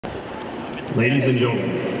Ladies and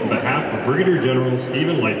gentlemen, on behalf of Brigadier General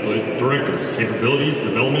Stephen Lightfoot, Director, Capabilities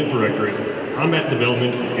Development Directorate, Combat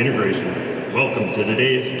Development and Integration, welcome to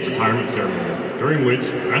today's retirement ceremony, during which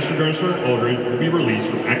Master Gunnery Sgt. Aldridge will be released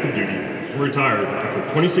from active duty and retired after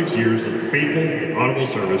 26 years of faithful and honorable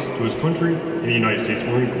service to his country and the United States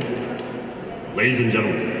Marine Corps. Ladies and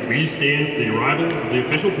gentlemen, please stand for the arrival of the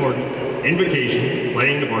official party, invocation,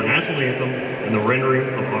 playing of our national anthem, and the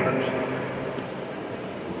rendering of honors.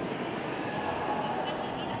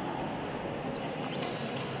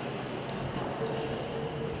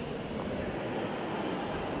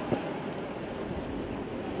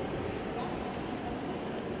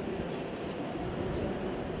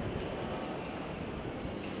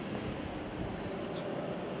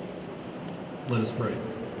 Let us pray.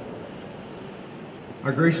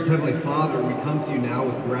 Our gracious Heavenly Father, we come to you now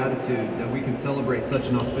with gratitude that we can celebrate such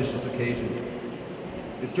an auspicious occasion.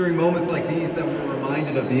 It's during moments like these that we're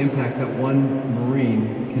reminded of the impact that one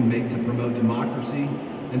Marine can make to promote democracy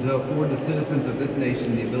and to afford the citizens of this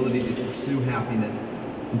nation the ability to pursue happiness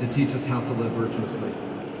and to teach us how to live virtuously.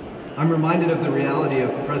 I'm reminded of the reality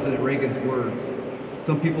of President Reagan's words.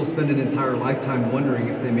 Some people spend an entire lifetime wondering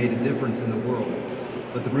if they made a difference in the world,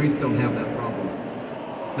 but the Marines don't have that problem.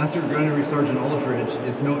 Master Gunnery Sgt. Aldridge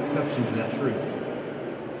is no exception to that truth.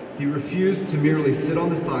 He refused to merely sit on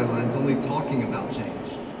the sidelines only talking about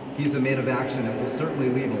change. He's a man of action and will certainly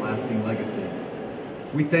leave a lasting legacy.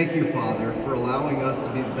 We thank you, Father, for allowing us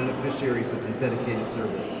to be the beneficiaries of his dedicated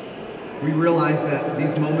service. We realize that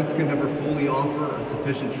these moments can never fully offer a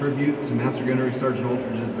sufficient tribute to Master Gunnery Sgt.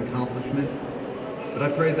 Aldridge's accomplishments, but I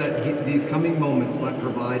pray that these coming moments might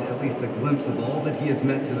provide at least a glimpse of all that he has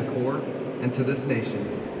meant to the Corps and to this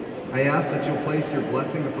nation. I ask that you'll place your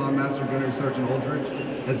blessing upon Master Gunnery Sgt. Aldridge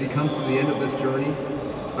as he comes to the end of this journey.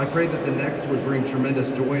 I pray that the next would bring tremendous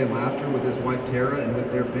joy and laughter with his wife Tara and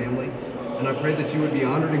with their family. And I pray that you would be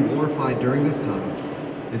honored and glorified during this time.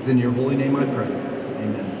 It's in your holy name I pray.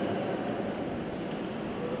 Amen.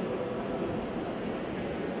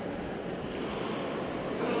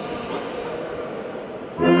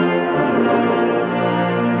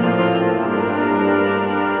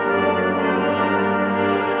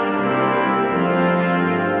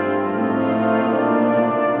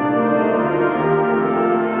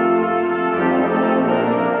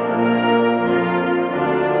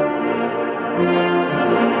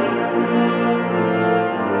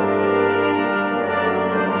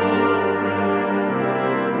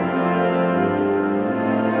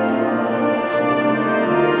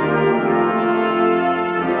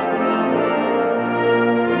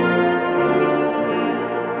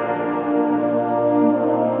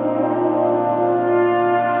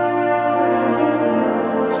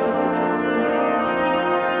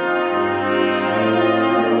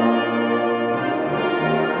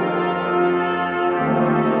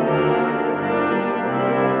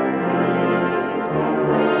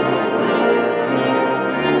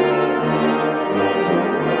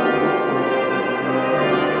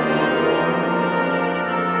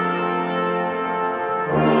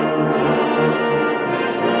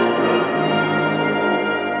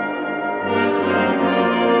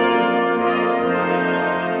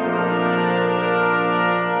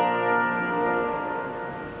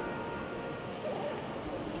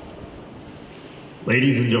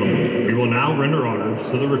 Ladies and gentlemen, we will now render honors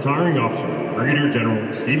to the retiring officer, Brigadier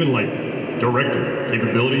General Stephen Lightfoot, Director,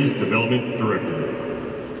 Capabilities Development Director.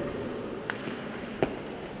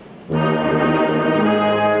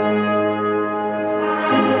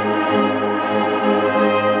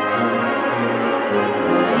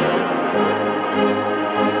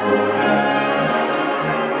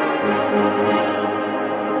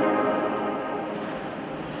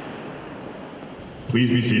 Please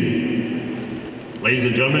be seated. Ladies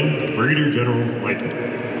and gentlemen, Brigadier General Lightfoot.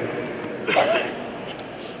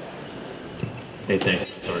 Hey, thanks,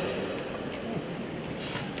 Sergeant.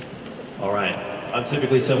 All right, I'm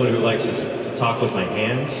typically someone who likes to talk with my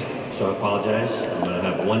hands, so I apologize. I'm going to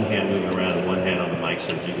have one hand moving around and one hand on the mic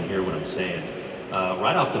so that you can hear what I'm saying.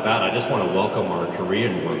 Right off the bat, I just want to welcome our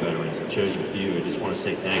Korean War veterans. I've chosen a few. I just want to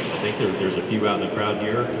say thanks. I think there's a few out in the crowd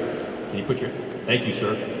here. Can you put your... Thank you,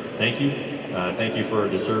 sir. Thank you. Thank you for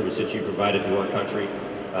the service that you provided to our country,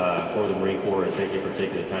 for the Marine Corps, and thank you for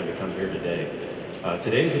taking the time to come here today.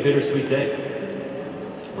 Today is a bittersweet day.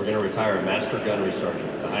 We're going to retire a Master Gunnery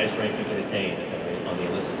Sergeant, the highest rank you can attain on the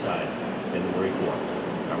enlisted side in the Marine Corps.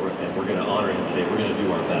 And we're going to honor him today. We're going to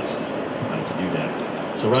do our best to do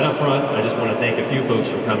that. So right up front, I just want to thank a few folks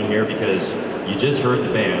for coming here because you just heard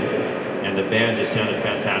the band. and the band just sounded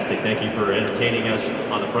fantastic. Thank you for entertaining us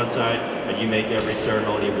on the front side, and you make every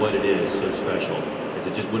ceremony what it is so special, because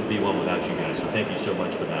it just wouldn't be one without you guys, so thank you so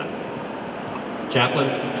much for that. Chaplain,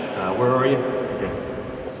 where are you? Okay.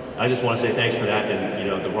 I just want to say thanks for that, and you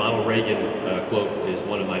know, the Ronald Reagan quote is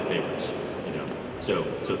one of my favorites, you know, so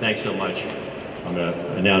thanks so much.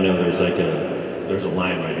 I now know there's a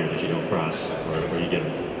line right here that you don't cross, or you get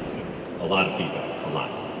a lot of feedback, a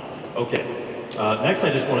lot. Okay, next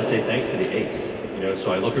I just want to say thanks to the ACE. You know,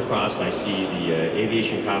 so I look across and I see the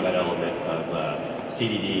aviation combat element of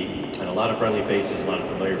CDD, and a lot of friendly faces, a lot of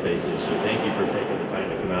familiar faces, so thank you for taking the time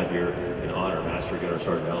to come out here and honor Master Gunnery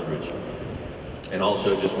Sergeant Aldridge. And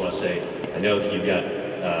also just want to say, I know that you've got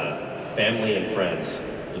family and friends,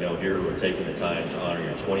 you know, here who are taking the time to honor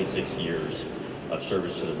your 26 years of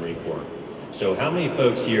service to the Marine Corps. So how many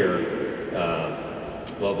folks here,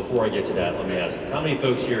 well, before I get to that, let me ask, how many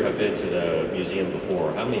folks here have been to the museum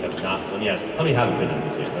before? How many have not? Let me ask, how many haven't been to the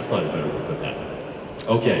museum? That's probably the better way to put that.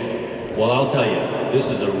 Okay, well, I'll tell you, this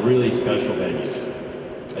is a really special venue.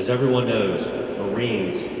 As everyone knows,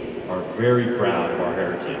 Marines are very proud of our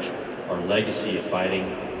heritage, our legacy of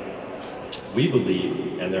fighting. We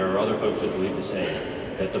believe, and there are other folks that believe the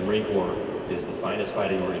same, that the Marine Corps is the finest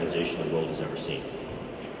fighting organization the world has ever seen.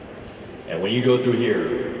 And when you go through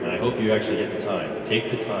here, and I hope you actually get the time,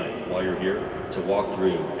 take the time while you're here to walk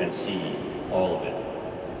through and see all of it.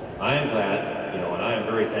 I am glad, you know, and I am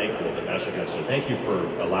very thankful that Master Gunnery, so thank you for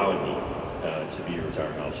allowing me to be your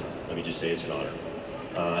retired officer. Let me just say it's an honor.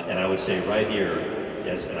 And I would say right here,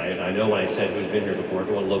 yes, and I know when I said who's been here before,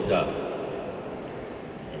 everyone looked up.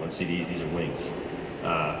 Everyone see these are wings.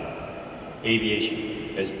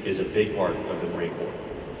 Aviation is a big part of the Marine Corps.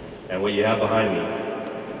 And what you have behind me,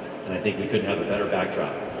 and I think we couldn't have a better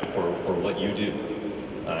backdrop for what you do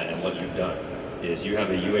and what you've done, is you have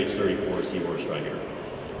a UH-34 Seahorse right here.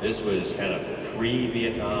 This was kind of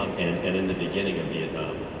pre-Vietnam and in the beginning of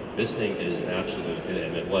Vietnam. This thing is an absolute,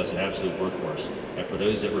 and it was an absolute workhorse. And for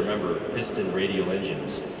those that remember piston radial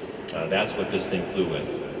engines, that's what this thing flew with.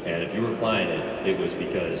 And if you were flying it, it was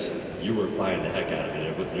because you were flying the heck out of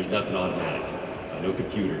it. There's nothing automatic, no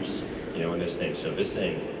computers, you know, in this thing. So this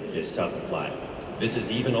thing is tough to fly. This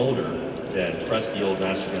is even older than crusty old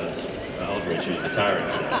Master Guns Aldridge, who's retiring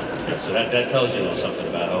today. Okay, so that tells you a little something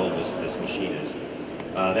about how old this machine is.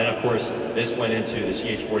 Then, of course, this went into the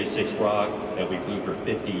CH-46 Frog that we flew for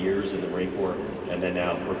 50 years in the Marine Corps, and then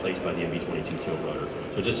now replaced by the MV-22 tiltrotor.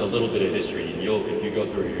 So just a little bit of history, and if you go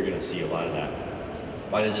through it, you're going to see a lot of that.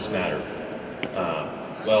 Why does this matter?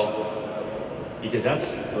 Well, because that's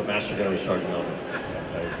what Master Gunnery Sergeant Aldridge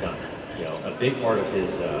has done. You know, a big part of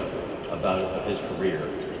his career,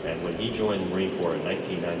 and when he joined the Marine Corps in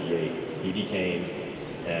 1998, he became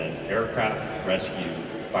an aircraft rescue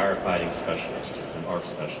firefighting specialist, an ARF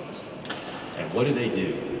specialist. And what do?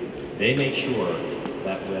 They make sure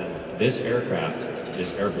that when this aircraft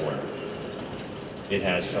is airborne, it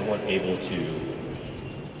has someone able to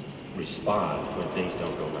respond when things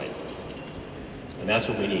don't go right. And that's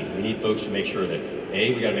what we need. We need folks to make sure that,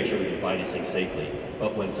 A, we gotta make sure we can fly these things safely,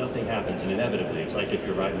 but when something happens, and inevitably, it's like if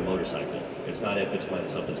you're riding a motorcycle, it's not if, it's when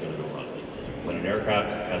something's gonna go wrong. When an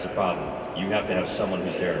aircraft has a problem, you have to have someone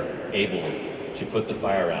who's there, able to put the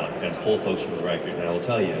fire out and pull folks from the wreckage. And I will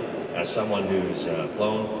tell you, as someone who's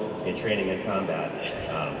flown in training and combat,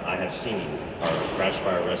 I have seen our crash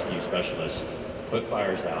fire rescue specialists put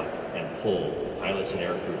fires out and pull pilots and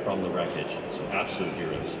aircrew from the wreckage. So absolute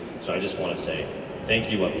heroes. So I just want to say thank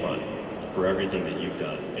you up front for everything that you've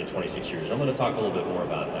done in 26 years. I'm going to talk a little bit more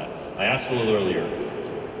about that. I asked a little earlier,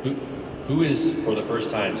 who is for the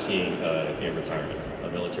first time seeing a retirement, a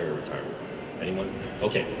military retirement? Anyone?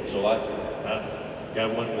 Okay, so I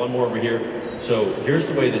got one more over here. So here's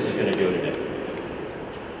the way this is going to go today.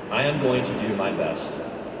 I am going to do my best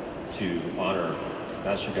to honor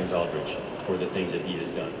Master Guns Aldridge for the things that he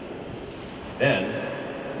has done. Then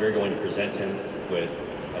we're going to present him with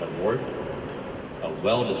an award, a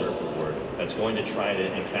well-deserved award, that's going to try to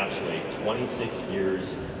encapsulate 26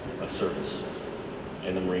 years of service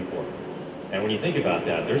in the Marine Corps. And when you think about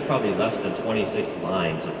that, there's probably less than 26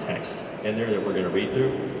 lines of text in there that we're going to read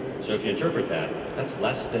through. So if you interpret that, that's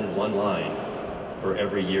less than one line for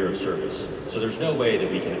every year of service. So there's no way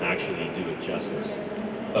that we can actually do it justice.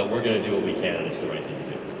 But we're going to do what we can, and it's the right thing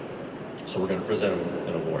to do. So we're going to present him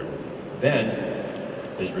an award. Then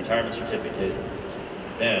his retirement certificate,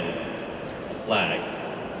 then a flag.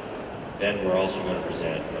 Then we're also going to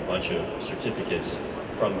present a bunch of certificates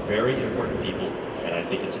from very important people. And I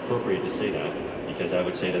think it's appropriate to say that, because I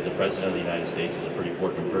would say that the President of the United States is a pretty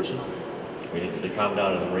important person. We think that the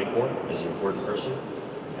Commandant of the Marine Corps is an important person.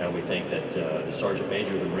 And we think that the Sergeant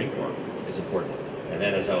Major of the Marine Corps is important. And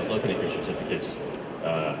then as I was looking at your certificates,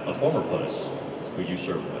 a former POTUS who you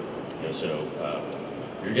served with, you know, so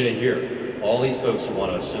you're going to hear all these folks who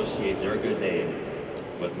want to associate their good name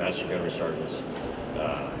with Master Gunnery Sergeants,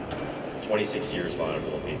 26 years of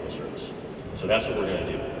honorable and faithful service. So that's what we're going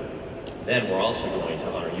to do. Then we're also going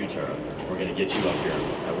to honor you, Tara. We're going to get you up here,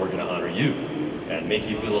 and we're going to honor you and make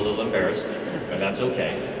you feel a little embarrassed, and that's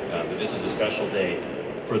okay. But this is a special day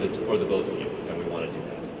for the both of you, and we want to do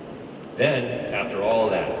that. Then, after all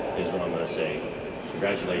of that, is when I'm going to say,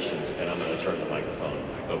 congratulations, and I'm going to turn the microphone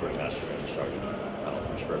over to Master Gunnery Sergeant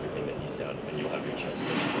Aldridge for everything that he's done, and you'll have your chance to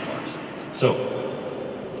make some remarks. So,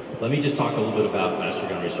 let me just talk a little bit about Master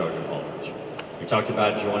Gunnery Sergeant Aldridge. We talked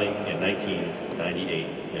about joining in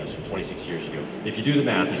 1998, you know, so 26 years ago. If you do the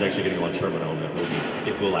math, he's actually going to go on terminal, and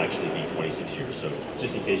it will actually be 26 years. So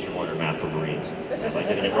just in case you're wondering math for Marines, am I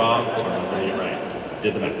getting it wrong or am I getting it right?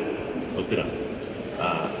 Did the math, looked it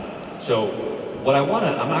up. So what I'm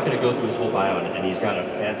not going to go through his whole bio, and he's got a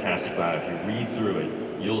fantastic bio. If you read through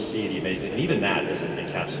it, you'll see the amazing, and even that doesn't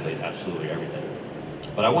encapsulate absolutely everything.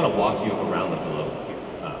 But I want to walk you around the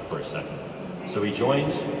globe for a second. So he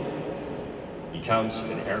joins. Becomes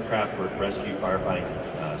an aircraft rescue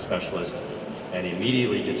firefighting specialist, and he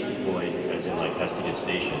immediately gets deployed, as in like has to get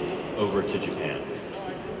stationed, over to Japan.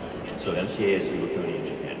 So MCA is Iwakuni in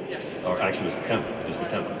Japan, or actually it was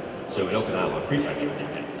Futenma. So in Okinawa Prefecture in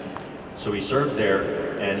Japan. So he serves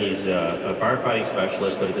there, and he's a firefighting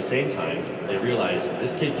specialist, but at the same time, they realize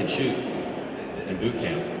this kid can shoot in boot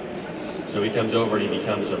camp. So he comes over and he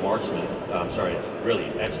becomes a marksman, really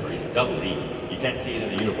expert. He's a double E. You can't see it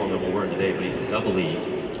in the uniform that we're wearing today, but he's a double E,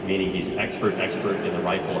 meaning he's expert in the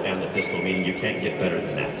rifle and the pistol, meaning you can't get better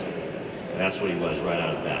than that. And that's what he was right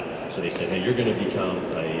out of the bat. So they said, hey, you're going to become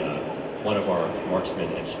one of our marksman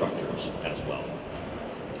instructors as well.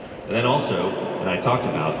 And then also, and I talked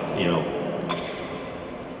about, you know,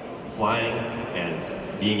 flying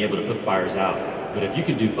and being able to put fires out. But if you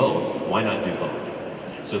can do both, why not do both?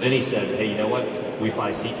 So then he said, hey, you know what? We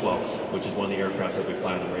fly C-12s, which is one of the aircraft that we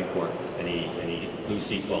fly in the Marine Corps, and he flew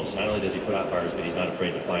C-12s. So not only does he put out fires, but he's not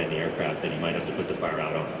afraid to fly in the aircraft that he might have to put the fire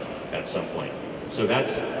out on at some point. So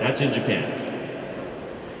that's in Japan.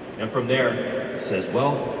 And from there, he says,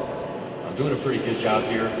 well, I'm doing a pretty good job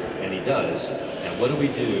here, and he does. And what do we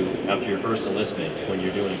do after your first enlistment when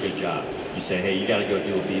you're doing a good job? You say, hey, you got to go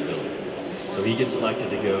do a B build. So he gets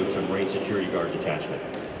selected to go to Marine Security Guard Detachment.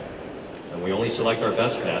 And we only select our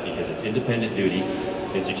best for that because it's independent duty,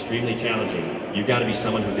 it's extremely challenging. You've got to be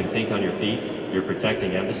someone who can think on your feet, you're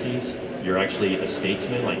protecting embassies, you're actually a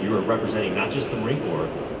statesman, like you are representing not just the Marine Corps,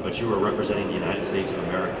 but you are representing the United States of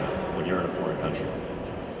America when you're in a foreign country.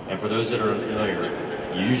 And for those that are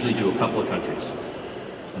unfamiliar, you usually do a couple of countries.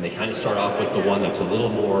 And they kind of start off with the one that's a little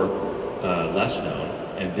more less known,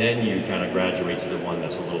 and then you kind of graduate to the one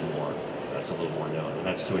that's a little more known. And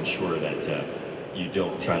that's to ensure that you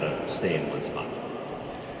don't try to stay in one spot.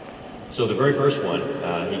 So the very first one,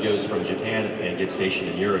 he goes from Japan and gets stationed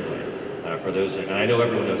in Uruguay. For those, and I know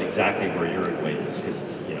everyone knows exactly where Uruguay is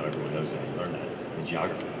because everyone knows that, you learn that in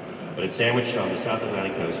geography. But it's sandwiched on the South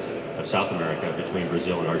Atlantic coast of South America between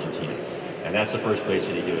Brazil and Argentina. And that's the first place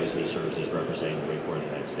that he goes, and he serves as representing the Marine Corps of the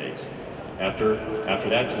United States. After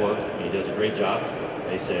that tour, he does a great job.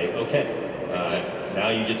 They say, okay, now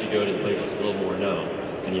you get to go to the place that's a little more known.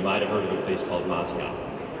 And you might have heard of a place called Moscow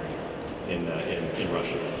in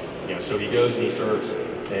Russia. You know, so he goes and he serves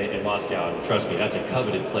in Moscow, and trust me, that's a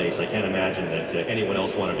coveted place. I can't imagine that anyone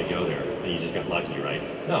else wanted to go there, and you just got lucky, right?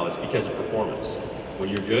 No, it's because of performance. When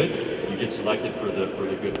you're good, you get selected for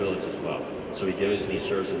the good billets as well. So he goes and he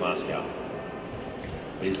serves in Moscow.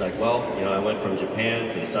 But he's like, well, you know, I went from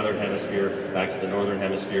Japan to the southern hemisphere, back to the northern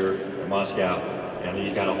hemisphere, in Moscow, and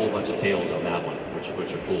he's got a whole bunch of tales on that one, which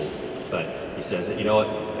are cool. But he says that, you know what,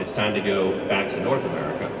 it's time to go back to North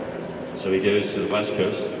America. So he goes to the West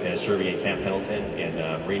Coast and is serving at Camp Pendleton in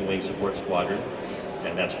Marine Wing Support Squadron.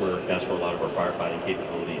 And that's where a lot of our firefighting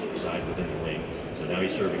capabilities reside within the wing. So now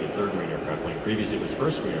he's serving in 3rd Marine Aircraft Wing. Previously it was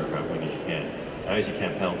 1st Marine Aircraft Wing in Japan. Now he's at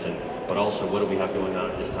Camp Pendleton. But also, what do we have going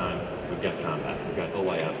on at this time? We've got combat, we've got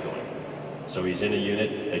OIF going. So he's in a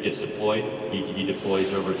unit that gets deployed. He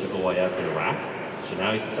deploys over to OIF in Iraq. So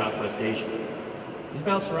now he's in Southwest Asia. He's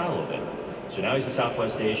bounced around a little bit. So now he's in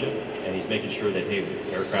Southwest Asia, and he's making sure that, hey,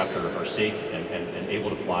 aircraft are safe and able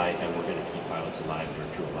to fly, and we're going to keep pilots alive and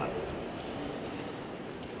their crew alive.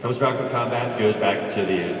 Comes back from combat, goes back to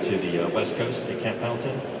the West Coast at Camp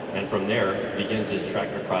Pendleton, and from there begins his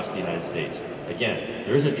trek across the United States. Again,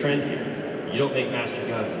 there's a trend here. You don't make master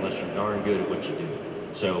guns unless you're darn good at what you do.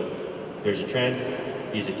 So there's a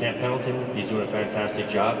trend. He's at Camp Pendleton. He's doing a fantastic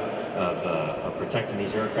job. of protecting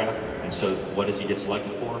these aircraft. And so what does he get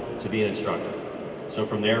selected for? To be an instructor. So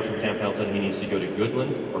from there, from Camp Pendleton, he needs to go to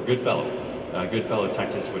Goodfellow,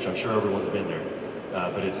 Texas, which I'm sure everyone's been there.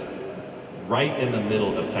 But it's right in the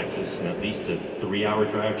middle of Texas, and at least a 3-hour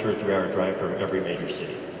drive, 2 or 3 hour drive from every major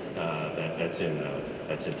city that's in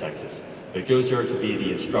Texas. But it goes there to be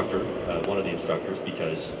the instructor, one of the instructors,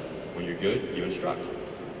 because when you're good, you instruct.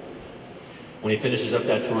 When he finishes up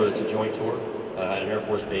that tour, it's a joint tour at an Air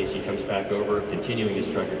Force base, he comes back over, continuing his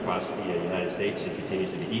trek across the United States and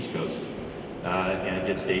continues to the East Coast, and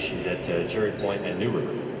gets stationed at Cherry Point and New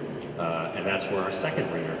River. And that's where our second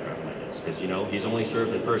Marine aircraft wing is, because, you know, he's only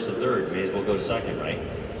served in first and third, may as well go to second, right?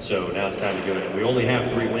 So now it's time to go, and we only have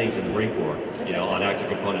 3 wings in the Marine Corps, you know, on active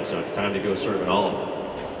components, so it's time to go serve in all of them.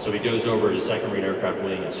 So he goes over to second Marine aircraft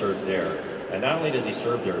wing and serves there. And not only does he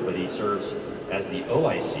serve there, but he serves as the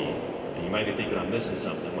OIC, and you might be thinking I'm missing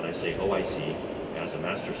something when I say OIC, as a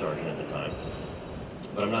Master Sergeant at the time,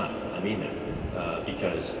 but I'm not, I mean that,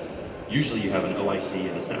 because usually you have an OIC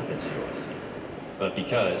and a staff NCOIC, but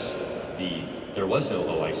because there was no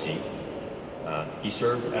OIC, he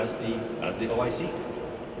served as the OIC,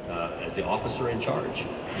 as the officer in charge,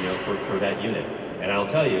 you know, for that unit. And I'll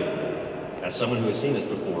tell you, as someone who has seen this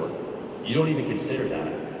before, you don't even consider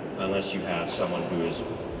that unless you have someone who is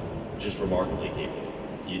just remarkably capable.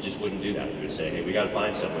 You just wouldn't do that. You would say, hey, we got to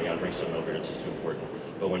find someone, we got to bring someone over here, this is too important.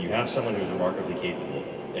 But when you have someone who's remarkably capable,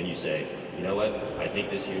 then you say, you know what, I think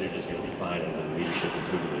this unit is going to be fine under the leadership and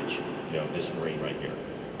tutelage, you know, this Marine right here.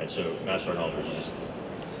 And so Master Sergeant Aldridge, just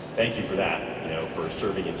thank you for that, you know, for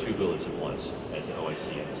serving in 2 billets at once as the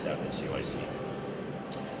OIC and the staff NCOIC.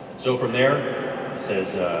 So from there, he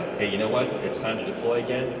says, hey, you know what, it's time to deploy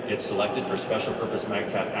again, get selected for Special Purpose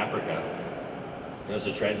MAGTF Africa. There's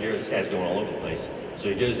a trend here, this guy's going all over the place. So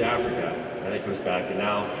he goes to Africa, and then comes back, and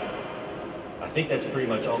now, I think that's pretty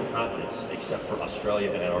much all the continents, except for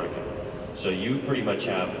Australia and Antarctica. So you pretty much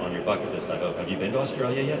have on your bucket list, I hope, have you been to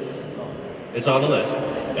Australia yet? It's on the list.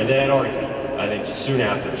 And then Antarctica, I think just soon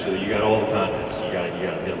after, so you got all the continents, you gotta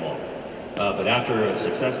hit them all. But after a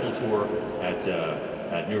successful tour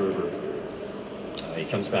at New River, he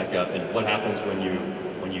comes back up, and what happens when you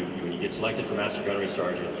get selected for Master Gunnery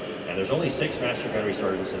Sergeant, and there's only 6 Master Gunnery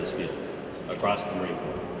Sergeants in this field across the Marine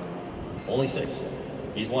Corps. Only 6.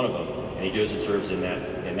 He's one of them, and he goes and serves in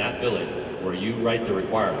that billet where you write the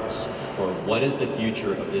requirements for what is the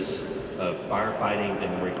future of firefighting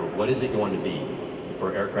in the Marine Corps. What is it going to be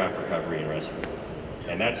for aircraft recovery and rescue?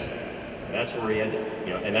 And that's where he ended.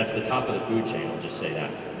 You know, and that's the top of the food chain. I'll just say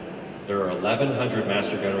that. There are 1,100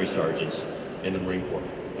 Master Gunnery Sergeants in the Marine Corps,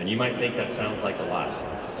 and you might think that sounds like a lot,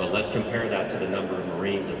 but let's compare that to the number of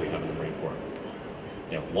Marines that we have in the Marine Corps.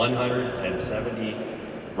 You know,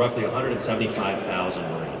 roughly 175,000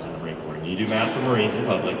 Marines in the Marine Corps. And you do math for Marines in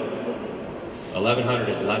public, 1,100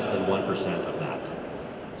 is less than 1% of that.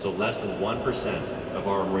 So less than 1% of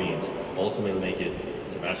our Marines ultimately make it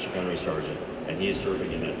to Master Gunnery Sergeant, and he is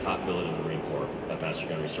serving in that top billet in the Marine Corps of Master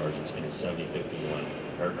Gunnery Sergeants in his 7051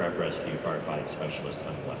 Aircraft Rescue Firefighting Specialist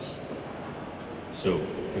MLS. So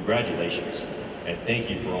congratulations, and thank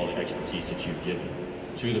you for all the expertise that you've given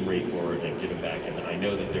to the Marine Corps and given back. And I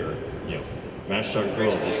know that there, you know, Master Sergeant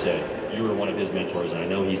Cradle just said you were one of his mentors, and I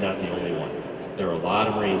know he's not the only one. There are a lot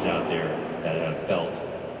of Marines out there that have felt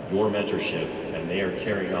your mentorship, and they are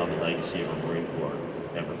carrying on the legacy of our Marine Corps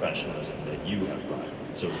and professionalism that you have brought.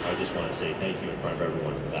 So I just want to say thank you in front of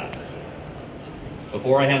everyone for that.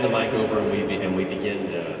 Before I hand the mic over and we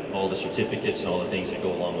begin all the certificates and all the things that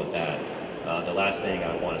go along with that, the last thing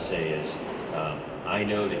I want to say is I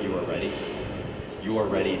know that you are ready. You are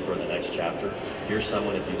ready for the next chapter. Here's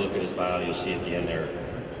someone, if you look at his bio, you'll see at the end there,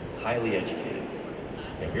 highly educated.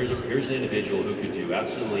 Okay, here's an individual who could do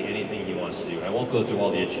absolutely anything he wants to do. I won't go through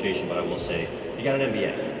all the education, but I will say, you got an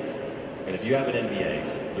MBA. And if you have an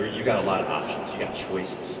MBA, you got a lot of options. You got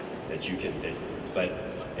choices that you can do.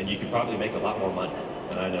 And you can probably make a lot more money.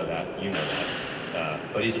 And I know that, you know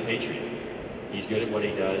that. But he's a patriot. He's good at what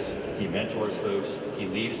he does. He mentors folks. He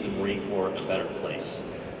leaves the Marine Corps a better place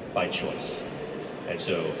by choice. And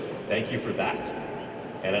so, thank you for that.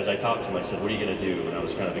 And as I talked to him, I said, what are you going to do? And I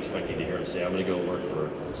was kind of expecting to hear him say, I'm going to go work for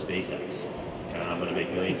SpaceX, and I'm going to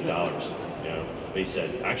make millions of dollars. You know? But he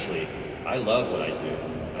said, actually, I love what I do,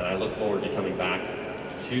 and I look forward to coming back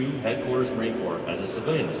to headquarters Marine Corps as a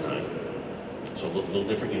civilian this time. So a little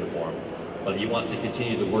different uniform. But he wants to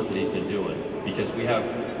continue the work that he's been doing, because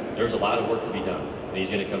there's a lot of work to be done, and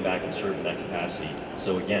he's going to come back and serve in that capacity.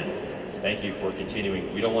 So again, thank you for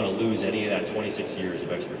continuing. We don't want to lose any of that 26 years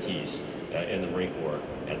of expertise in the Marine Corps,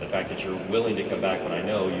 and the fact that you're willing to come back when I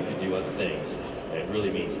know you could do other things. It really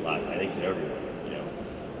means a lot, I think, to everyone. You know,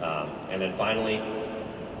 And then finally,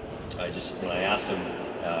 when I asked him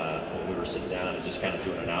when we were sitting down and just kind of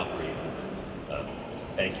doing an outbrief of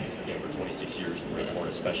thank you, for 26 years in the Marine Corps,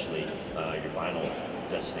 especially your final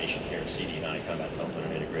destination here in CD9, Combat Development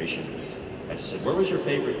and Integration. I just said, where was your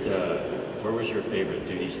favorite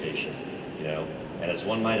duty station? And as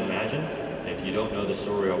one might imagine, if you don't know the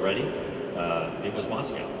story already, it was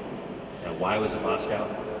Moscow. And why was it Moscow?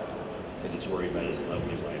 Because it's where he met his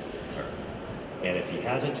lovely wife, Tara. And if he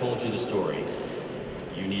hasn't told you the story,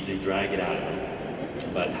 you need to drag it out of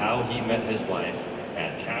him. But how he met his wife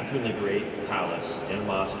at Catherine the Great Palace in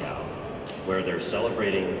Moscow, where they're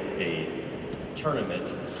celebrating a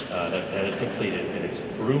tournament that had completed, and it's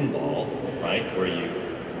broom ball, right? Where you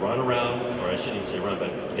run around, or I shouldn't even say run, but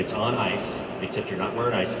it's on ice, except you're not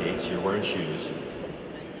wearing ice skates, you're wearing shoes,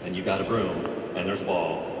 and you got a broom, and there's a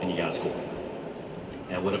ball, and you got to score.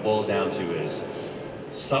 And what it boils down to is,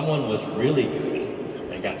 someone was really good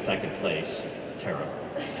and got second place, Tara,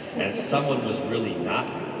 and someone was really not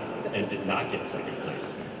good and did not get second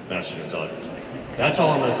place, Master Guns Aldridge. That's all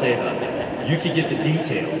I'm going to say about that. You could get the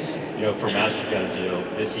details, from Master Guns,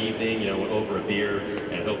 this evening, over a beer,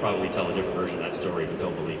 and he'll probably tell a different version of that story, but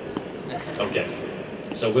don't believe it. Okay,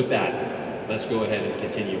 so with that, let's go ahead and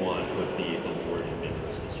continue on with the award and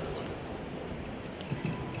endorsement ceremony.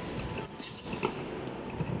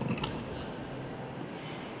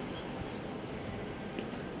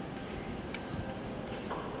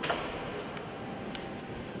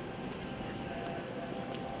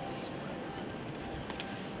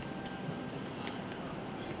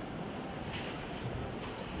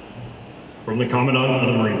 From the Commandant of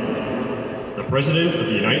the Marine Corps, the President of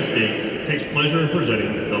the United States takes pleasure in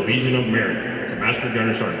presenting the Legion of Merit to Master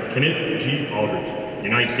Gunnery Sgt. Kenneth G. Aldridge,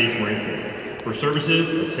 United States Marine Corps, for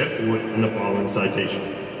services as set forth in the following citation.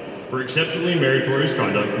 For exceptionally meritorious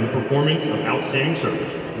conduct in the performance of outstanding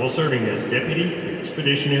service while serving as Deputy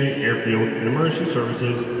Expeditionary Airfield and Emergency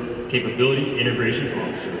Services Capability Integration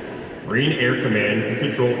Officer, Marine Air Command and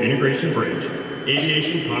Control Integration Branch,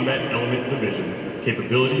 Aviation Combat Element Division,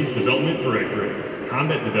 Capabilities Development Directorate,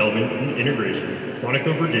 Combat Development and Integration,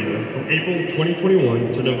 Quantico, Virginia, from April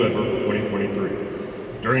 2021 to November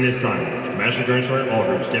 2023. During this time, Master Gunnery Sgt.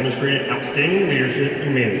 Aldridge demonstrated outstanding leadership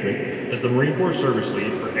and management as the Marine Corps Service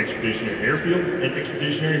Lead for Expeditionary Airfield and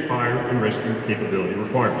Expeditionary Fire and Rescue Capability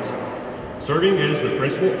Requirements, serving as the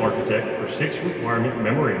Principal Architect for 6 requirement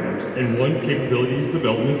memorandums and 1 Capabilities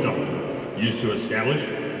Development document used to establish,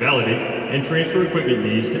 validate, and transfer equipment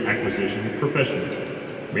needs to acquisition professionals,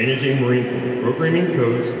 managing Marine Corps programming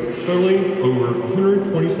codes totaling over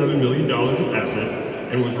 $127 million of assets,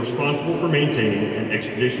 and was responsible for maintaining an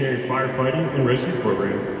expeditionary firefighting and rescue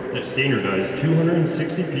program that standardized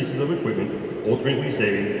 260 pieces of equipment, ultimately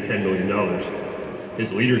saving $10 million.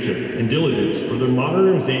 His leadership and diligence for the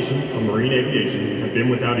modernization of marine aviation have been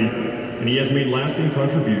without equal, and he has made lasting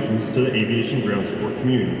contributions to the aviation ground support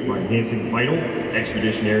community by enhancing vital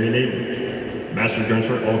expeditionary enablers. Master Gunnery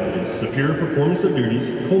Sgt. Aldridge's superior performance of duties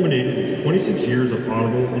culminated his 26 years of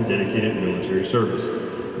honorable and dedicated military service.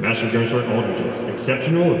 Master Gunnery Sgt. Aldridge's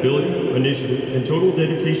exceptional ability, initiative, and total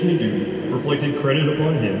dedication to duty reflected credit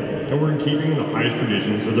upon him and were in keeping with the highest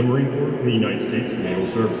traditions of the Marine Corps and the United States Naval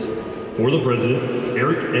Service. For the President,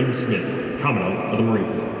 Eric M. Smith, Commandant of the Marine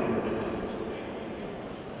Corps.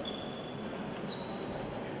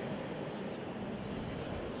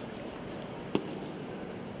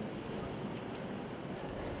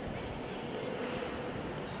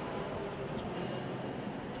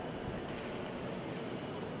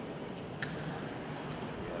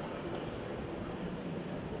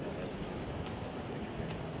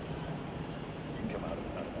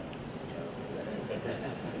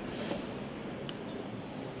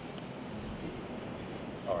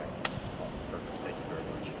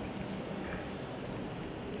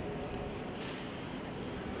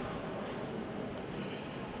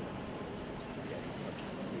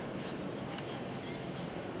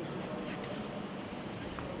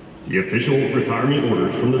 The official retirement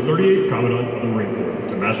orders from the 38th Commandant of the Marine Corps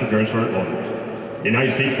to Master Gunnery Sgt. Aldridge.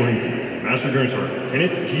 United States Marine Corps. Master Gunnery Sgt.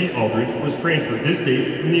 Kenneth G. Aldridge was transferred this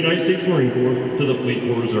date from the United States Marine Corps to the Fleet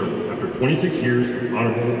Corps Reserve after 26 years of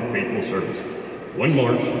honorable and faithful service. 1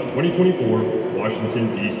 March 2024,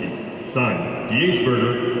 Washington, D.C. Signed, D.H.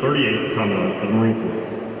 Berger, 38th Commandant of the Marine Corps.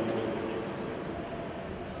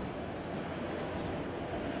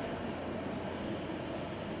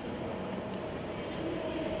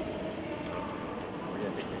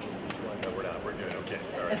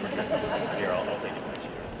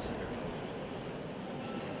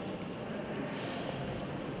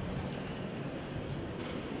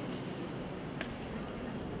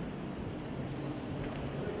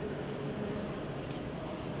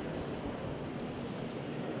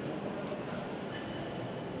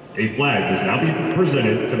 A flag is now being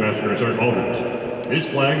presented to Master Gunnery Sergeant Aldridge. This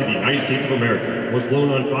flag of the United States of America was flown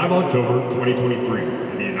on 5 October 2023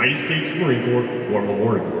 at the United States Marine Corps War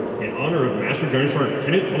Memorial in honor of Master Gunnery Sergeant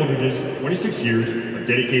Kenneth Aldridge's 26 years of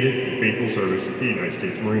dedicated and faithful service to the United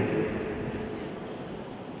States Marine Corps.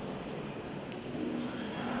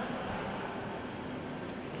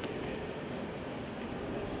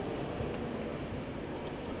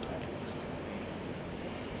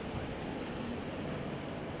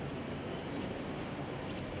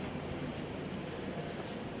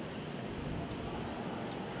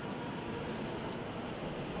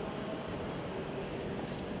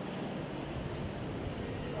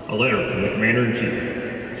 A letter from the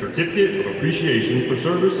Commander-in-Chief. Certificate of Appreciation for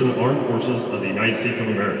Service in the Armed Forces of the United States of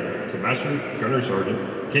America to Master Gunnery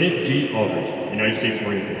Sergeant Kenneth G. Aldridge, United States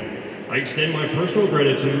Marine Corps. I extend my personal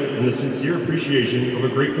gratitude and the sincere appreciation of a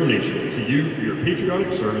grateful nation to you for your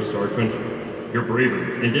patriotic service to our country. Your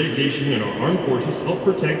bravery and dedication in our armed forces helped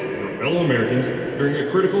protect your fellow Americans during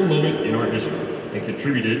a critical moment in our history and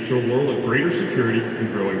contributed to a world of greater security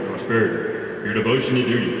and growing prosperity. Your devotion to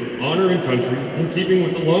duty, honor, and country, in keeping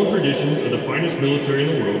with the long traditions of the finest military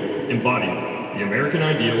in the world, embodied the American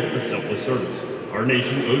ideal of selfless service. Our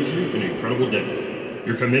nation owes you an incredible debt.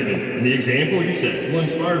 Your commitment and the example you set will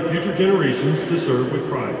inspire future generations to serve with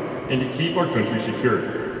pride and to keep our country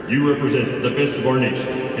secure. You represent the best of our nation,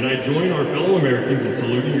 and I join our fellow Americans in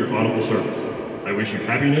saluting your honorable service. I wish you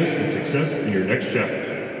happiness and success in your next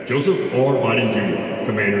chapter. Joseph R. Biden Jr.,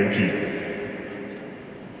 Commander-in-Chief.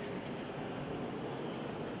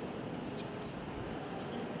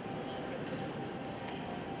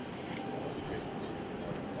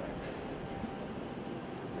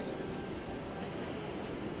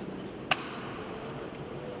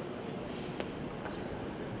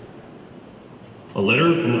 A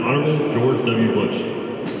letter from the Honorable George W. Bush.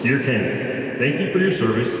 Dear Kenny, thank you for your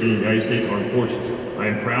service in the United States Armed Forces. I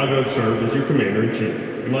am proud to have served as your Commander-in-Chief,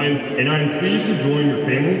 and I am pleased to join your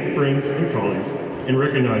family, friends, and colleagues in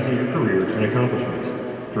recognizing your career and accomplishments.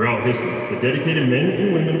 Throughout history, the dedicated men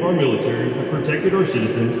and women of our military have protected our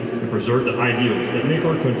citizens and preserved the ideals that make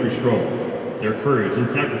our country strong. Their courage and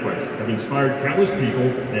sacrifice have inspired countless people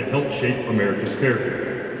and have helped shape America's character.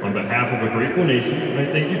 On behalf of a grateful nation,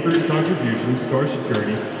 I thank you for your contributions to our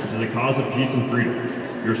security and to the cause of peace and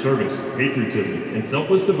freedom. Your service, patriotism, and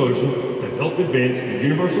selfless devotion have helped advance the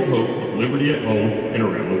universal hope of liberty at home and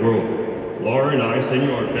around the world. Laura and I send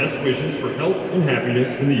you our best wishes for health and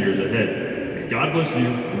happiness in the years ahead. May God bless you,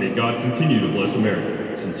 and may God continue to bless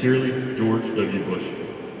America. Sincerely, George W. Bush.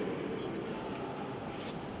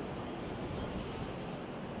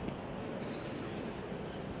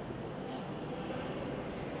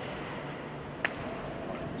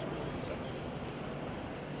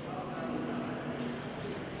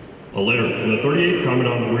 A letter from the 38th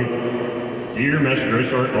Commandant of the Marine Corps. Dear Master Gunnery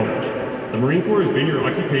Sergeant Aldridge, the Marine Corps has been your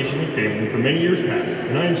occupation and family for many years past,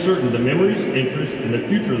 and I am certain the memories, interests, and the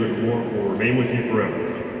future of the Corps will remain with you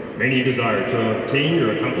forever. Many desire to obtain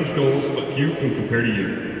your accomplished goals, but few can compare to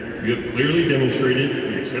you. You have clearly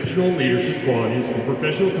demonstrated the exceptional leadership qualities and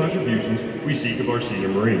professional contributions we seek of our senior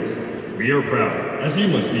Marines. We are proud, as you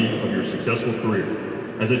must be, of your successful career.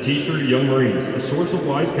 As a teacher to young Marines, a source of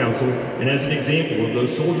wise counsel, and as an example of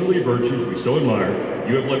those soldierly virtues we so admire,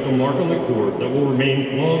 you have left a mark on the Corps that will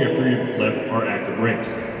remain long after you've left our active ranks.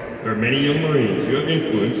 There are many young Marines you have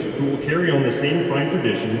influenced who will carry on the same fine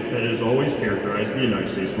tradition that has always characterized the United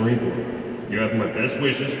States Marine Corps. You have my best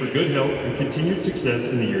wishes for good health and continued success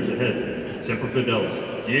in the years ahead. Semper Fidelis,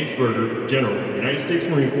 D.H. Berger, General, United States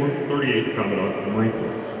Marine Corps, 38th Commandant of the Marine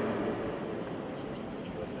Corps.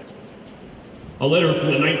 A letter from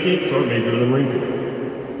the 19th Sergeant Major of the Marine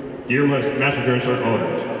Corps. Dear Master Gunnery Sergeant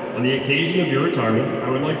Aldridge, on the occasion of your retirement, I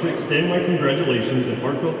would like to extend my congratulations and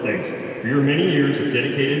heartfelt thanks for your many years of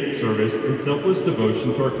dedicated service and selfless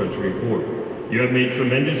devotion to our country and Corps. You have made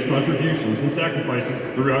tremendous contributions and sacrifices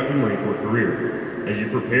throughout your Marine Corps career. As you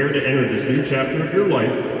prepare to enter this new chapter of your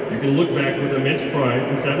life, you can look back with immense pride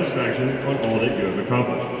and satisfaction on all that you have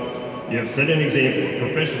accomplished. You have set an example of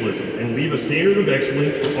professionalism and leave a standard of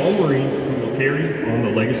excellence for all Marines who will carry on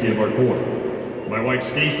the legacy of our Corps. My wife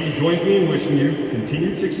Stacy joins me in wishing you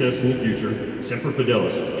continued success in the future. Semper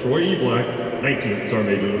Fidelis, Troy E. Black, 19th Sergeant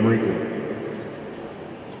Major of the Marine Corps.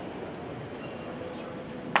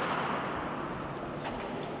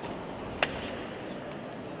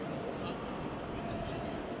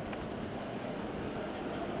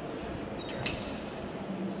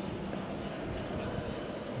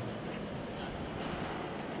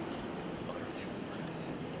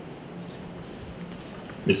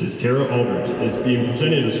 Mrs. Tara Aldridge is being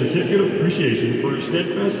presented a certificate of appreciation for her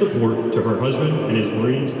steadfast support to her husband and his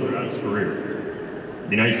Marines throughout his career.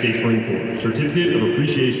 United States Marine Corps Certificate of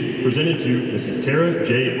Appreciation presented to Mrs. Tara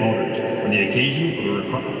J. Aldridge on the occasion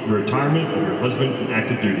of the retirement of your husband from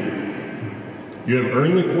active duty. You have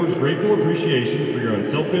earned the Corps' grateful appreciation for your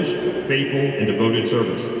unselfish, faithful, and devoted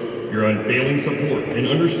service. Your unfailing support and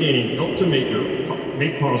understanding helped to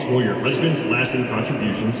make possible your husband's lasting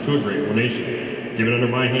contributions to a grateful nation. Given under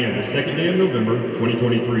my hand the 2nd day of November,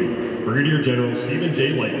 2023, Brigadier General Stephen J.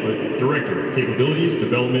 Lightfoot, Director, Capabilities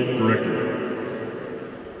Development Directorate.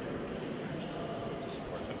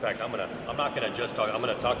 In fact, I'm not gonna just talk. I'm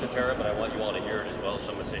gonna talk to Tara, but I want you all to hear it as well.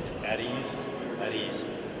 Someone say just at ease.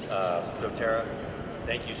 So Tara,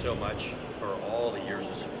 thank you so much for all the years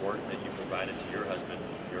of support that you provided to your husband,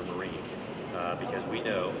 your Marine, because we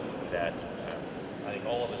know that, I think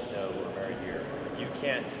all of us know who are married here, you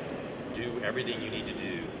can't do everything you need to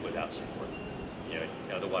do without support. You know,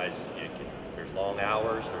 otherwise there's long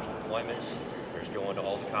hours, there's deployments, there's going to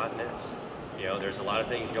all the continents, you know, there's a lot of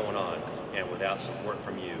things going on, and without support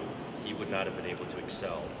from you, he would not have been able to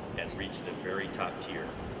excel and reach the very top tier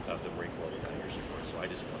of the Marine Corps without your support. So I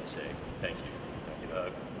just want to say thank you.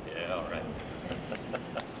 Yeah, all right.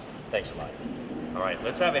 Thanks a lot. All right,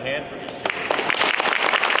 let's have a hand for these two.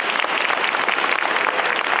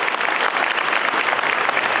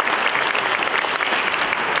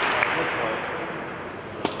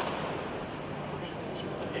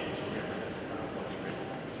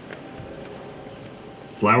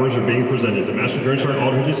 Flowers are being presented to Master Gunnery Sgt.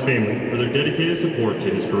 Aldridge's family for their dedicated support to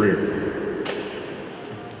his career.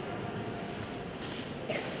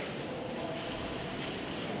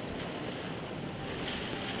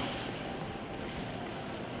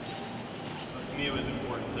 To me, it was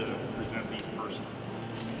important to present these personally.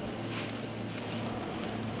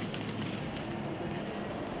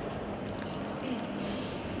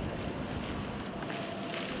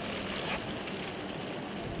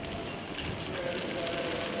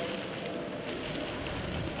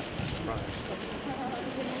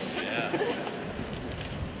 Yeah.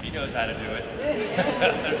 He knows how to do it.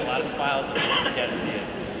 There's a lot of smiles in there. You can't see it.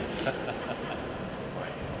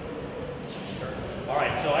 All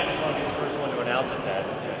right, so I just want to be the first one to announce it, Pat.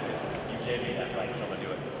 You gave me that right, so I'm going to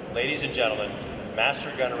do it. Ladies and gentlemen,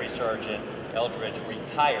 Master Gunnery Sergeant Aldridge,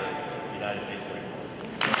 retired United States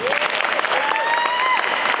Marine Corps.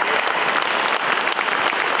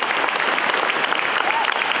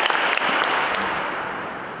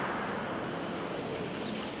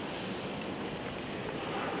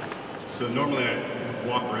 So normally I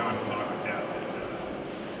walk around and talk like that,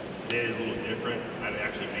 but today is a little different. I had to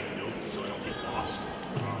actually make notes so I don't get lost.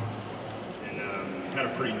 I've had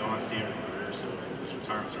a pretty non-standard career, so this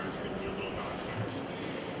retirement service is going to be a little non-standard. So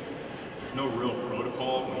there's no real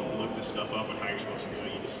protocol when you look this stuff up and how you're supposed to do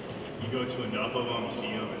it. You go to enough of them, you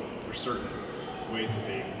see them, and there's certain ways that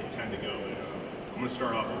they tend to go. But I'm going to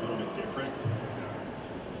start off a little bit different.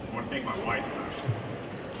 I want to thank my wife first.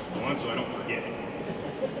 One, so I don't forget.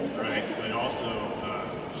 Right, but also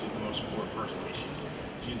she's the most important person to me.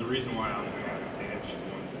 She's the reason why I'm damn. She's the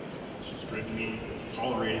one she's driven me,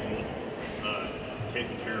 tolerated me,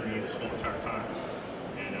 taken care of me this whole entire time.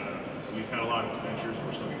 And we've had a lot of adventures.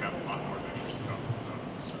 We're still gonna have a lot more adventures to come.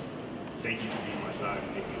 So thank you for being on my side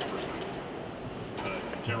and making me the person I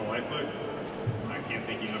am. General Lightfoot, I can't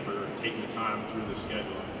thank you enough for taking the time through the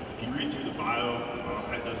schedule. If you read through the bio,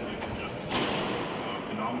 that doesn't do him justice.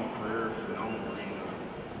 Phenomenal career, phenomenal Marine.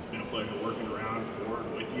 It's been a pleasure working around for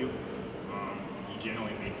and with you. You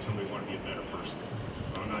generally make somebody want to be a better person.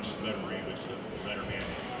 Not just a better Marine, but just a better man.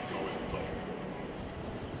 It's always a pleasure.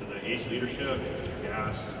 To the ACE leadership, Mr.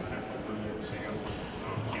 Gass, Technical Improvement, Sam,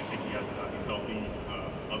 can't thank you guys enough. You helped me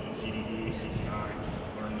up in CDD, CD9,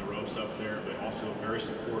 learn the ropes up there, but also very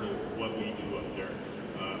supportive of what we do up there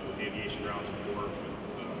with aviation ground support,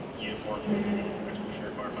 with EFR community,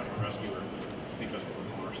 expeditionary firefighting and rescue. I think that's what we're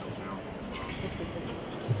calling ourselves now.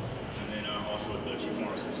 And then also with the Chief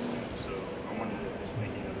Marshals. So I wanted to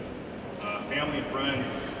thank you guys. Family and friends,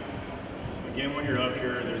 again, when you're up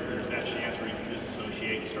here, there's that chance where you can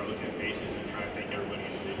disassociate and start looking at faces and try to thank everybody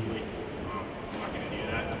individually. I'm not going to do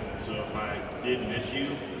that. So if I did miss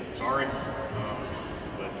you, sorry,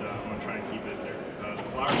 but I'm going to try and keep it there. The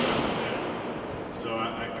flowers that I presented, so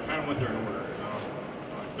I kind of went there in order.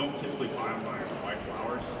 I don't typically buy my wife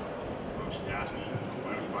flowers. She asked me,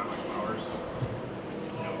 why don't you buy my flowers?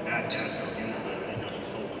 You know, bad dad joke in there, but I didn't know she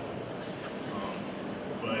sold them.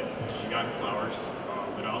 But she got her flowers.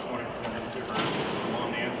 But I also wanted to present them to her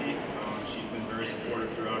mom, Nancy. She's been very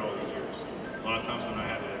supportive throughout all these years. A lot of times when I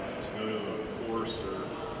had to go to a course or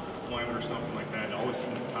deployment or something like that, it always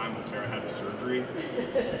seemed the time when Tara had a surgery.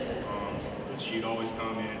 But she'd always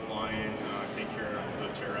come in, fly in, take care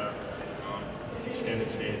of Tara. Extended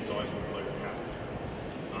stays, it's always been a pleasure to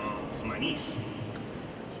have. To my niece,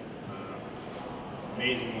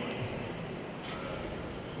 amazing woman.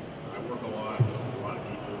 I work a lot with a lot of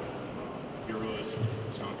people, heroes,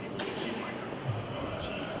 strong people. She's my girl.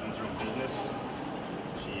 She owns her own business.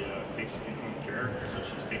 She takes in-home care, so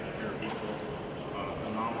she's taking care of people.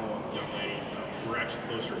 Phenomenal young lady. We're actually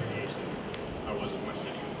closer in age than I was with my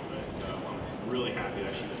sister, but I'm really happy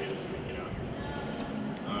that she was able to make it out here.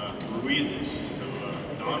 Ruiz's, so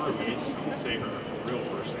Dawn Ruiz, I won't say her real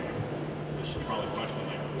first name, because she'll probably punch me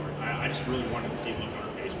later for it. I just really wanted to see a look on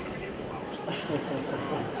her face when I gave flowers.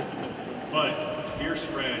 But a fierce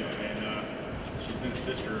friend, and she's been a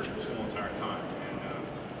sister this whole entire time. And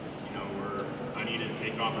you know, where I needed to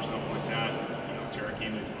take off or something like that, you know, Tara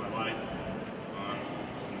came into my life.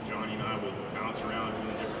 Johnny and I would bounce around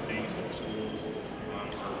doing different things, different schools. Our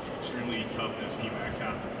extremely tough SP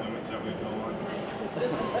MACTAP deployments that we'd go on.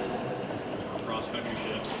 Our cross-country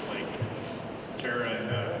ships, like Tara and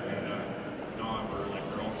Dawn were like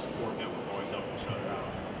their own support network, always helping each other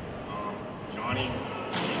out. Johnny,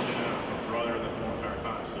 he's been a brother the whole entire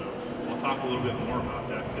time, so I'll talk a little bit more about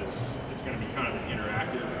that because it's going to be kind of an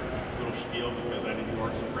interactive little spiel because I did do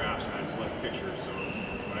arts and crafts and I had to select pictures, so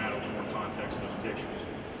I'm going to add a little more context to those pictures.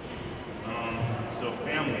 So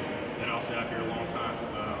family that I also have here a long time.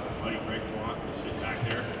 Buddy Greg Blunt is sitting back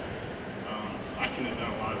there. I couldn't have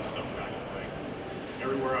done a lot of this stuff without him. Like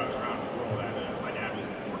everywhere I was around the world, my dad was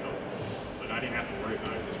in more help, but I didn't have to worry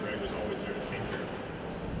about it because Greg was always there to take care of me.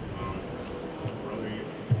 Brother,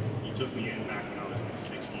 he took me in back when I was like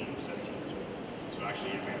 16 or 17 years old, so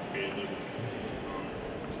actually emancipated, lived with me.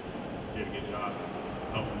 Did a good job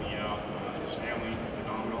helping me out. His family,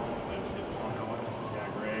 phenomenal. His mom, Helen, his dad,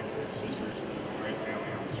 Greg, his sisters, great family.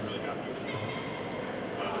 I'm just really happy with them.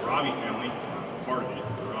 The Robbie family, part of it,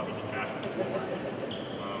 the Robbie detachment.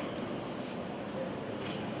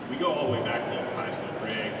 We go all the way back to high school,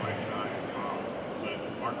 Greg, Mike, and I. But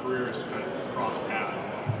our careers kind of cross paths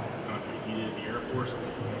along the country. He did the Air Force,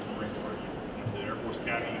 went to the Marine Corps, went to the Air Force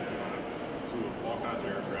Academy, flew all kinds of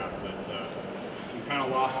aircraft, but we kind of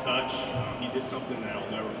lost touch. He did something that I'll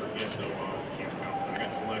never forget though while I was at Camp Mountain. I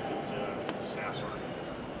got selected to staff sergeant.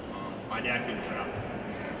 My dad couldn't travel.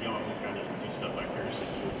 He always got to do stuff vicariously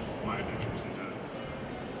through my adventures. And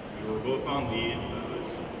we were both on leave. It was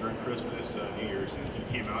during Christmas, New Year's, and he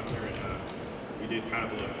came out there and we did kind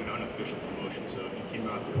of an unofficial promotion. So he came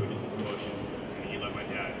out there, we did the promotion, and he let my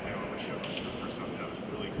dad in on my show for the first time. That was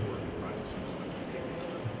really important. Rise to so I can't take it.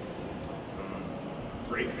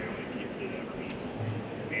 Great family if you get to ever meet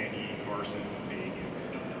Andy, Carson, Megan,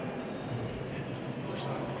 their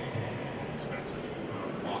son, Spencer.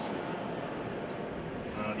 Awesome.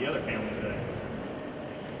 The other families that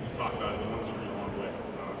you talk about are the ones that you're along with.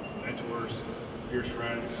 Mentors, fierce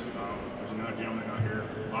friends. There's another gentleman out here,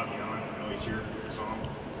 Bobby on. I know he's here. Saw him.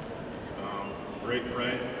 Great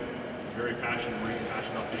friend, very passionate Marine,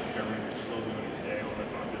 passionate about taking care of Marines and still doing it today. I want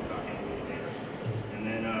to talk to you about him a little later. And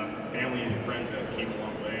then family and friends that came a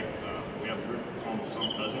long way. We have a group called the Some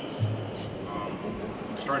Cousins.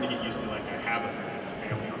 I'm starting to get used to like I have a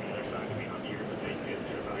family on the other side of me. I'm here, but they made the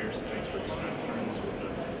trip out here, so thanks for doing that, friends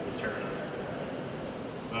with Tara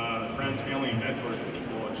and I. Friends, family, and mentors, the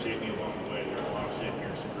people that shaped me along the way. There are a lot of sitting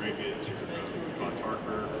here, some great kids here. Todd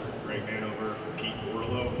Tarker, Greg Vanover, Pete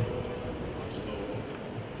Bordello.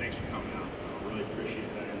 Thanks for coming out. I really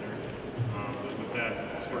appreciate that in there. But with that,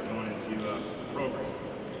 I'll start going into the program.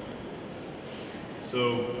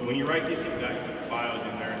 So when you write these exact bios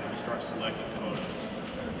in there and you start selecting photos,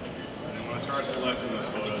 and then when I start selecting those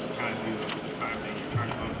photos, I kind of do the time thing. You're trying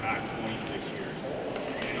to unpack 26 years.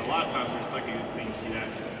 And a lot of times there's like a thing you see that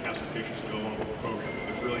have some pictures to go along with the program, but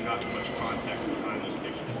there's really not much context behind those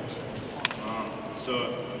pictures.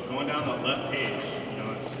 So going down the left page, you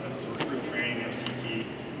know, that's the recruit training, MCT.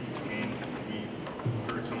 I mean, we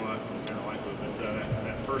heard some of that from General Lightfoot, but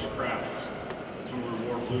that first crash, that's when we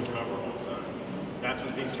wore blue coveralls. That's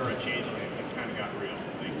when things started changing and it kind of got real.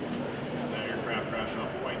 Like, that aircraft crashed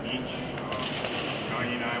off of White Beach.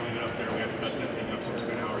 Johnny and I, we went up there, we had to cut that thing up, so we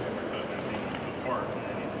spent hours in there cutting that thing apart.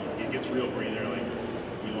 And then it gets real for you there, like,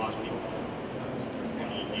 you lost people.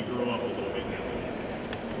 And you grow up a little bit now.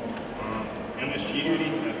 MSG duty,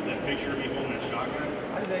 that picture of me holding that shotgun,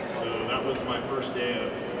 so that was my first day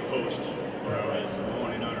of post, where I was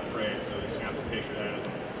alone and unafraid, so I snapped a picture of that as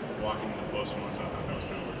I'm walking into post once. I thought that was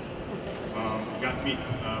kind of weird. Got to meet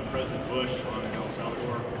President Bush on an El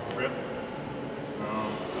Salvador trip.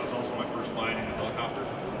 That was also my first flight in a helicopter.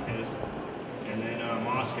 And then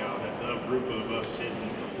Moscow, that little group of us sitting,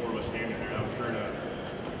 the 4 of us standing there, that was during a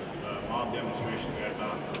mob demonstration. We had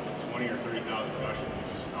about 20 or 30,000 Russians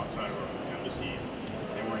outside of our embassy.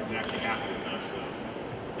 They weren't exactly happy with us, so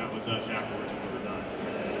that was us afterwards when we were done.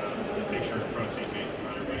 And the picture in front of St. Basil,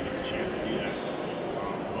 not everybody gets a chance to do that.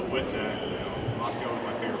 But with that, you know, Moscow was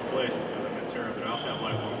my favorite place because I met Tara, but I also have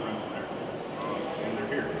lifelong friends in there. And they're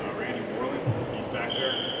here. Randy Borland, he's back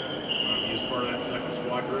there. He was part of that second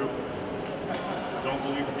squad group. Don't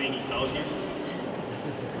believe the thing he tells you. You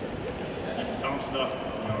can tell him stuff,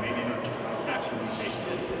 you know, maybe not statute of limitations.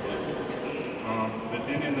 But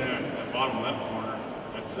then in that bottom left corner,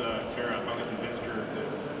 that's Tara. I finally convinced her to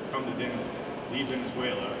come to leave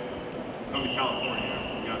Venezuela, come to California.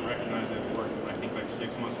 We got recognized at work, I think like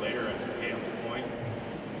 6 months later. I said, hey, I'm deploying.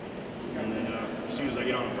 And then as soon as I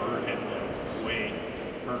get on a bird heading to Kuwait,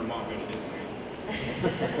 her and her mom go to Disneyland.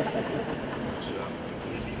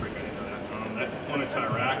 Disney freak, I didn't know that. That deployment to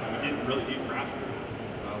Iraq, we didn't really do crash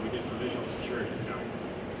work. We did provisional security battalion.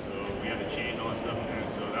 So we had to change all that stuff in there.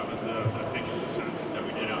 So that was the pictures of census that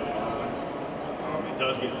we did out in Portland. It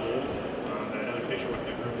does get cold. That other picture with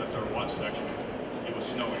the group, that's our watch section. It was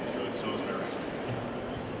snowing, so it snows there.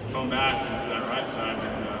 Come back into that right side,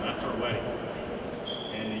 and that's our wedding.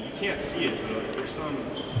 And you can't see it, but there's some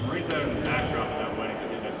Marines that are in the backdrop of that wedding that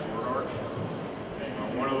did that sword arch.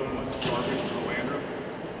 One of them was Sergeant Sooman-Stanton.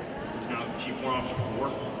 He's now Chief Warrant Officer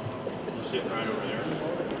 4. He's sitting right over there.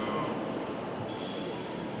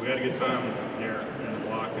 We had a good time there in the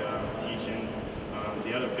block teaching.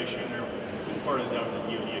 The other picture in there, the cool part is that was a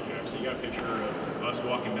DOD academy. So you got a picture of us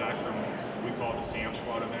walking back from, we call it the SAM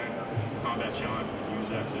Squad event, Combat Challenge. We use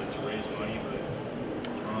that to raise money, but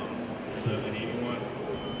there's a Navy one.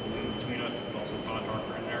 He's in between us. There's also Todd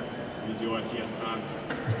Harper in there. He was the OIC at the time.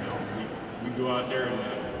 You know, we go out there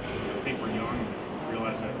and think we're young and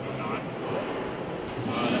realize that we're not.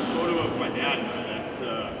 That photo of my dad and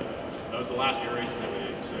that was the last air races that we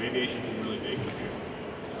did. So aviation's been really big with you.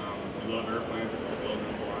 We love airplanes, we love building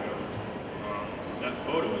and flying them. That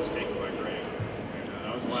photo was taken by Greg, and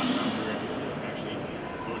that was the last time we were able to actually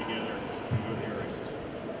go together and go to the air races.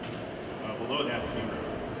 Below that's New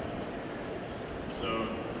River. So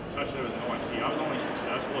touch that was an OIC. I was only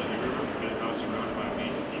successful at New River because I was surrounded by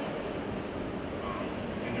amazing people.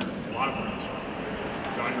 And there were a lot of Marines.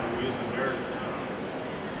 Johnny Ruiz was there.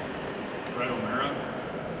 Brett O'Mara,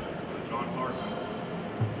 John Clark,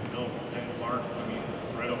 Bill and Clark. I mean,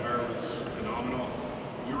 Brett O'Mara was phenomenal.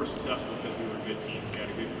 We were successful because we were a good team. We had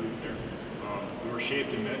a good group there. We were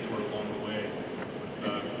shaped and mentored along the way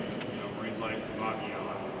with Marines like Bobby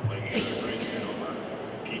Allen, like Greg Hanover,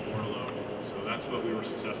 Pete Warlow. So that's what we were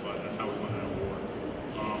successful at. That's how we won that award.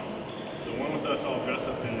 The one with us all dressed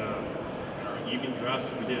up in our evening dress,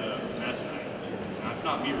 we did a mess night. Now, that's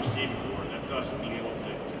not me receiving the award. That's us being able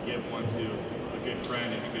to give one to a good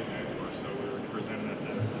friend and a good mentor. So we were presenting that to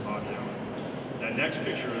Bobby Allen. That next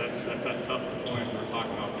picture, that's that tough deployment we were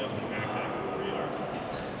talking about, the Esmond Magtech, where we are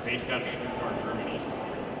based out of Stuttgart, Germany.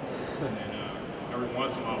 And then every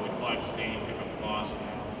once in a while we fly to Spain, pick up the boss, and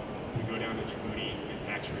then we go down to Djibouti, get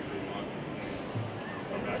tax-free for a month, and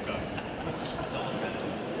come back up.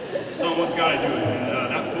 Someone's got to do it. And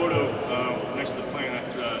that photo next to the plane,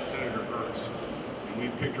 that's Senator Burks. And we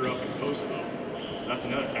picked her up in Kosovo. So that's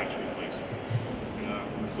another tax-free place. And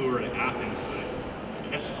we flew her to Athens, but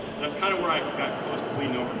that's kind of where I got close to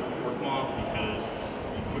bleeding over the fourth mob, because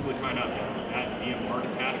you quickly find out that VMR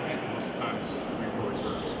detachment, most of the time it's Meritorious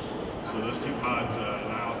Service. So those two pods,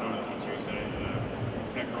 Niles, I don't know if he's here, he said,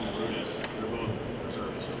 Lieutenant Colonel Rudis, they're both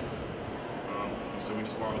reservists. So we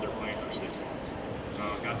just borrowed their plane for 6 months.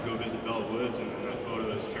 Got to go visit Bella Woods, and that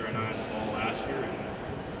photo is Tara and I in the fall last year. And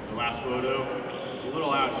the last photo, it's a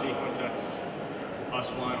little out of sequence, that's us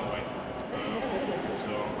flying away. So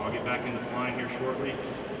I'll get back into flying here shortly,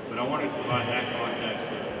 but I wanted to provide that context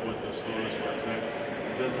of what those photos were, because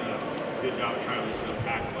it does a good job of trying to at least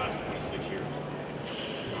unpack the last 26 years.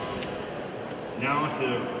 Now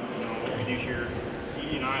to what we do here.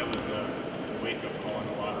 CD&I was a wake-up call in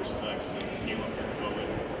a lot of respects, and came up with what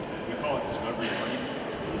we call it discovery learning.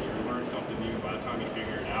 You learn something new, by the time you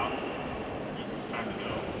figure it out, it's time to go.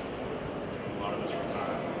 A lot of us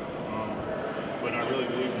retire. But I really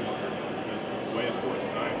believe in what we're doing, because the way the force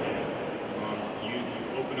designed it, you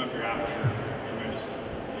open up your aperture tremendously.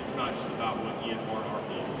 It's not just about what EFR and RF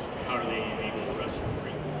is, it's how do they enable the rest of the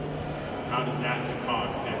Marine. How does that cog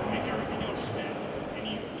fit and make everything else spin? And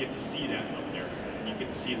you get to see that up there. And you get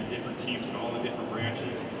to see the different teams and all the different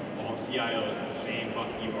branches, all the CIOs in the same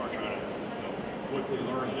bucket you are, trying to quickly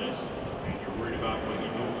learn this, and you're worried about what you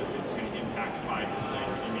do because it's going to impact 5 years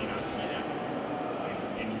later. You may not see that.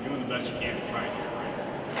 And you're doing the best you can to try and get it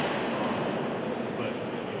right.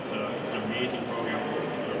 it's an amazing program we're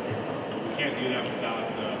looking up there. But we can't do that without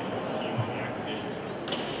seeing on the acquisitions.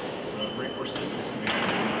 So Marine Corps Systems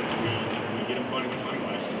Command, we get them funding the hunting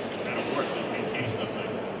license. That of course says maintain stuff, but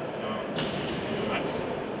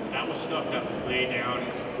that was stuff that was laid down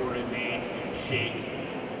and supported, made, and shaped,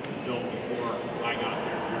 and built before I got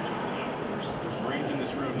there. There's Marines in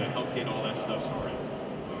this room that helped get all that stuff started.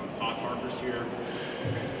 Todd Harper's here.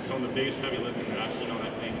 Some of the biggest heavy lifting that I've seen on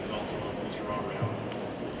that thing is also Mr. All-Round.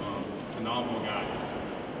 Phenomenal guy,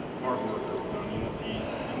 hard worker. You won't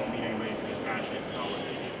meet anybody who's passionate about what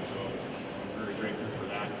they do. So I'm very grateful for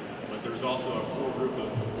that. But there's also a core group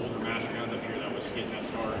of older master guns up here that was getting that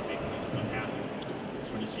started and making this stuff happen. It's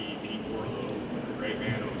when you see Pete Warlow, Ray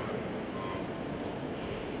Vanover,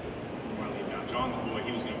 John the boy,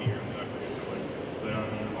 he was going to be here, but I forget somebody. But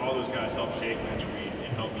all those guys helped shape Lance Reed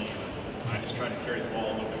and help me. I just tried to carry the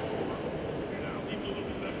ball a little bit forward and leave it a little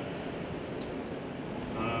bit better.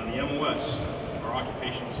 The MOS, our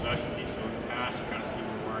occupational specialty. So in the past, you kind of see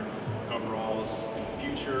we're wearing coveralls. In the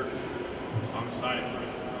future, I'm excited for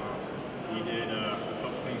it. We did a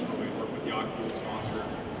couple things where we worked with the Occupational sponsor.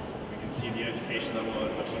 We can see the education level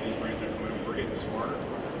of some of these Marines that are coming in. We're getting smarter.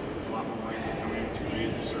 A lot more Marines are coming in with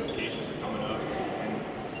degrees, their certifications are coming up, and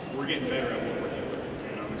we're getting better at what we're doing.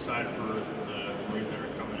 And I'm excited for the Marines that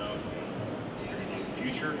are coming up in the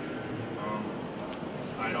future.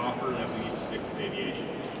 I'd offer that we need to stick with aviation.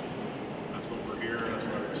 That's what we're here, that's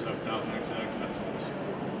why we're 7000XX, that's what we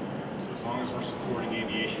support. So as long as we're supporting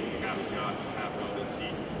aviation, we have a job, we have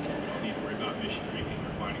relevancy, we don't need to worry about mission creeping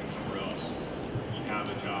or finding somewhere else. You have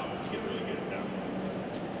a job, let's get really good at that.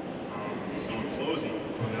 So in closing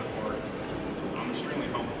on that part, I'm extremely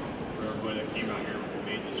humble for everybody that came out here and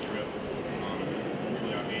made this trip.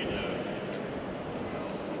 Hopefully I made a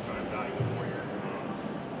time valuable for you.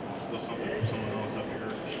 Still something from someone else up here.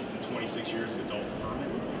 It's been 26 years of adult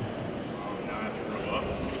deferment. Now I have to grow up,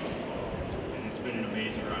 and it's been an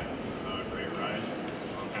amazing ride, great ride.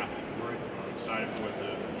 I'm happy for it. I'm excited for what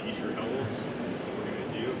the future holds, what we're going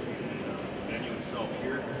to do, and the venue itself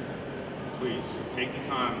here. Please take the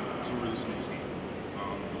time to tour this museum.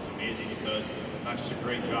 It's amazing. It does not just a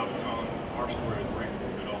great job of telling our story of the Marine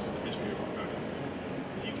Corps, but also the history of our country.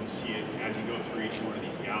 You can see it as you go through each one of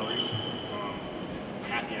these galleries.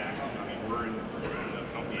 Happy accident. I mean, we're in the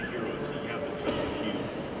company of heroes. You have the chosen few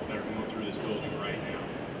that are going through this building right now.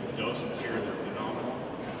 The docents here, they're phenomenal.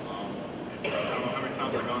 I don't know how many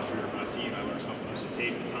times I've gone through here, but I see and I learn something. So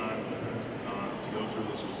take the time to go through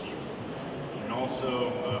this museum. And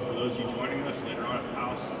also, for those of you joining us later on at the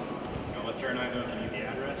house, let Tara and I know if you need the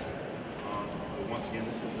address. But once again,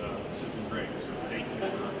 this has been great. So thank you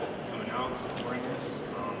for coming out, supporting us.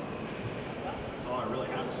 That's all I really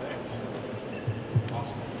have to say. So,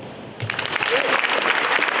 awesome.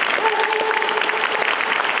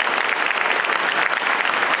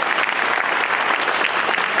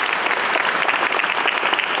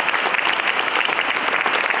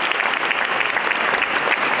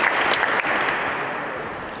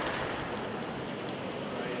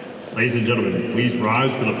 Ladies and gentlemen, please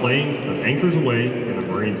rise for the playing of Anchors Away and the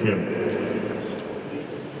Marines Hymn.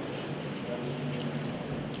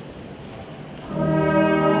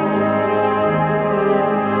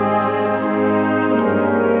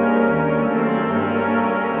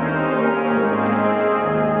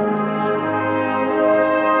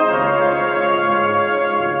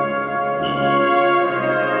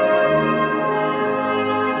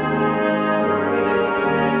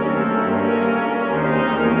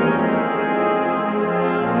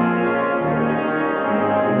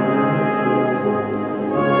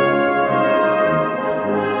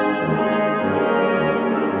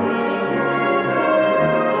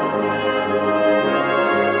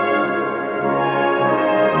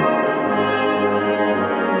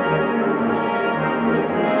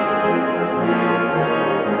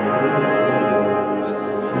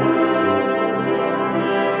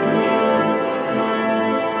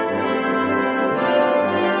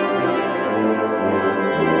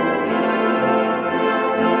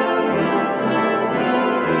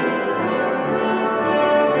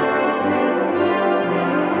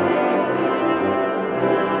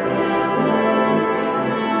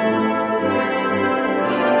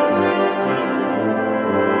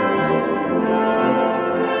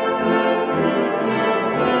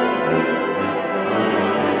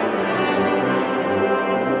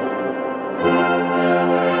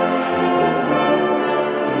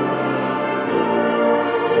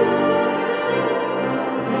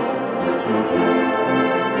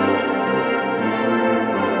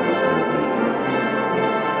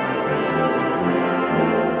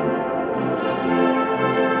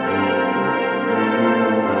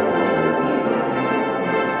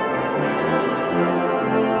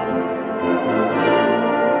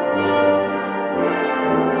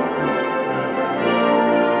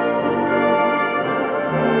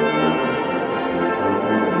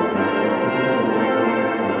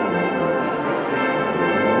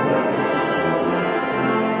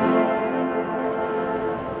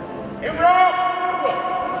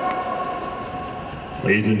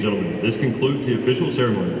 Ladies and gentlemen, this concludes the official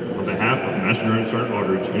ceremony. On behalf of Master Sergeant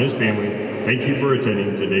Aldridge and his family, thank you for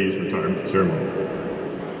attending today's retirement ceremony.